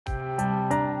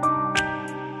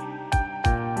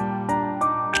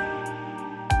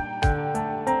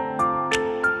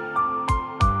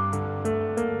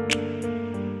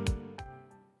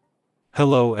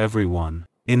Hello everyone.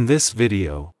 In this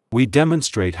video, we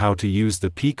demonstrate how to use the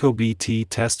PicoBT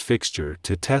test fixture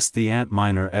to test the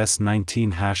Antminer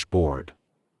S19 hashboard.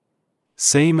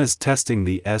 Same as testing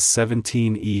the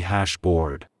S17E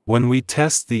hashboard. When we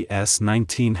test the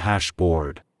S19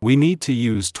 hashboard, we need to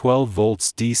use 12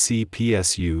 volts DC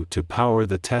PSU to power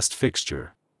the test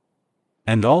fixture.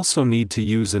 And also need to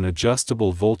use an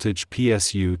adjustable voltage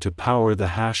PSU to power the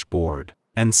hashboard,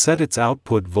 and set its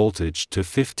output voltage to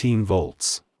 15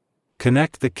 volts.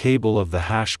 Connect the cable of the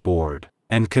hashboard,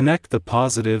 and connect the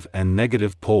positive and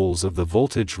negative poles of the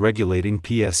voltage regulating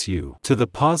PSU to the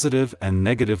positive and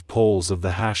negative poles of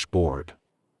the hashboard.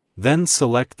 Then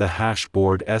select the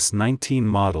Hashboard S19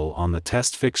 model on the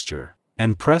test fixture,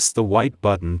 and press the white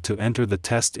button to enter the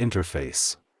test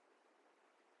interface.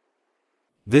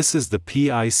 This is the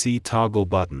PIC toggle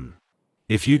button.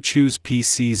 If you choose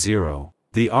PC0,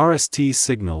 the RST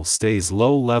signal stays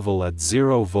low level at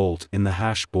 0 volt in the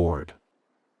hashboard.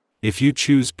 If you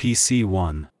choose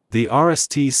PC1, the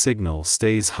RST signal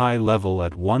stays high level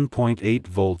at 1.8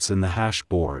 volts in the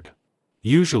hashboard.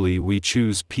 Usually we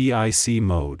choose PIC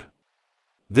mode.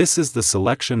 This is the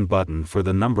selection button for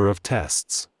the number of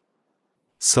tests.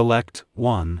 Select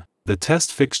 1, the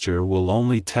test fixture will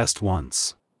only test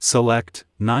once. Select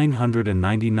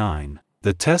 999.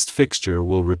 The test fixture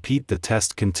will repeat the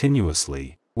test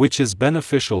continuously, which is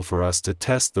beneficial for us to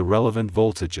test the relevant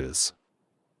voltages.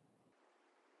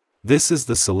 This is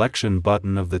the selection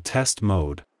button of the test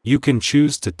mode. You can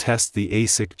choose to test the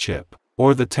ASIC chip,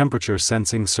 or the temperature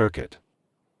sensing circuit.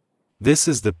 This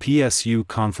is the PSU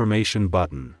confirmation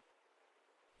button.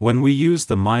 When we use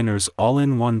the miner's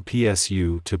all-in-one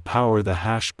PSU to power the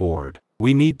hashboard,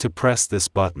 we need to press this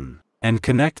button and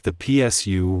connect the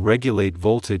PSU regulate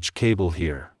voltage cable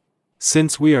here.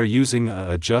 Since we are using an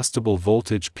adjustable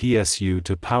voltage PSU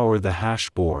to power the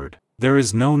hashboard, there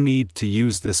is no need to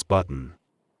use this button.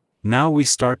 Now we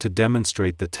start to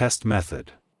demonstrate the test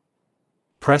method.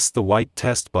 Press the white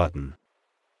test button,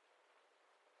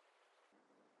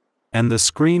 and the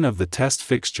screen of the test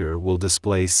fixture will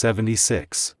display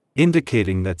 76,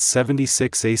 indicating that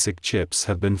 76 ASIC chips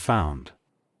have been found.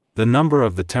 The number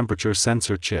of the temperature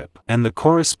sensor chip and the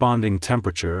corresponding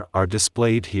temperature are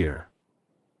displayed here.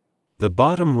 The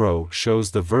bottom row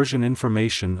shows the version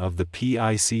information of the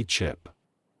PIC chip.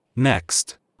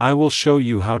 Next, I will show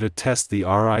you how to test the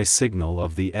RI signal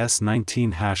of the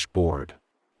S19 hashboard.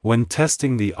 When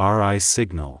testing the RI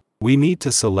signal, we need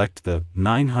to select the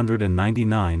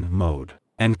 999 mode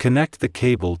and connect the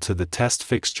cable to the test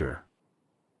fixture.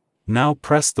 Now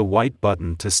press the white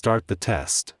button to start the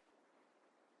test.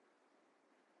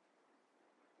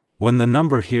 When the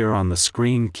number here on the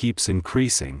screen keeps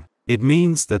increasing, it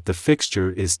means that the fixture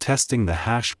is testing the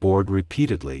hashboard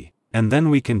repeatedly, and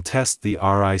then we can test the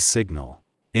RI signal.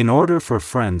 In order for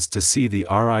friends to see the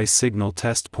RI signal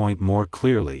test point more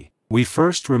clearly, we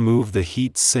first remove the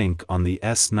heat sink on the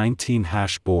S19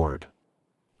 hashboard.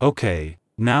 Okay,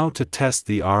 now to test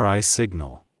the RI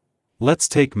signal. Let's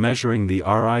take measuring the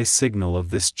RI signal of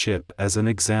this chip as an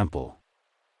example.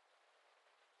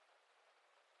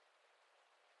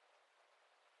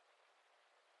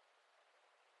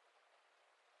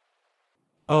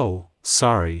 Oh,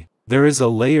 sorry, there is a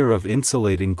layer of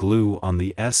insulating glue on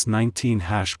the S19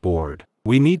 hashboard.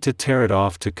 We need to tear it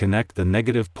off to connect the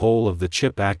negative pole of the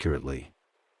chip accurately.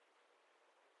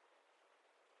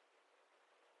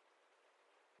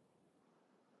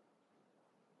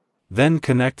 Then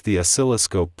connect the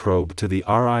oscilloscope probe to the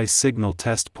RI signal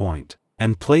test point,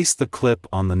 and place the clip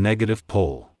on the negative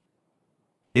pole.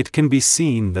 It can be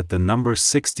seen that the number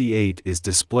 68 is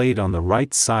displayed on the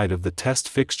right side of the test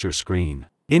fixture screen,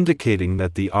 indicating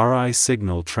that the RI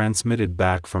signal transmitted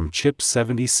back from chip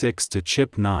 76 to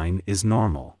chip 9 is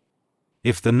normal.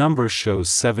 If the number shows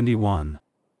 71,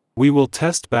 we will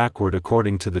test backward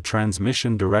according to the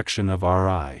transmission direction of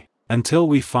RI, until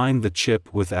we find the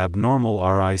chip with abnormal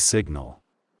RI signal.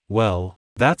 Well,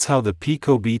 that's how the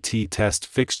PicoBT test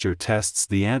fixture tests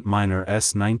the Antminer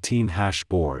S19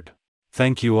 hashboard.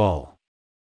 Thank you all.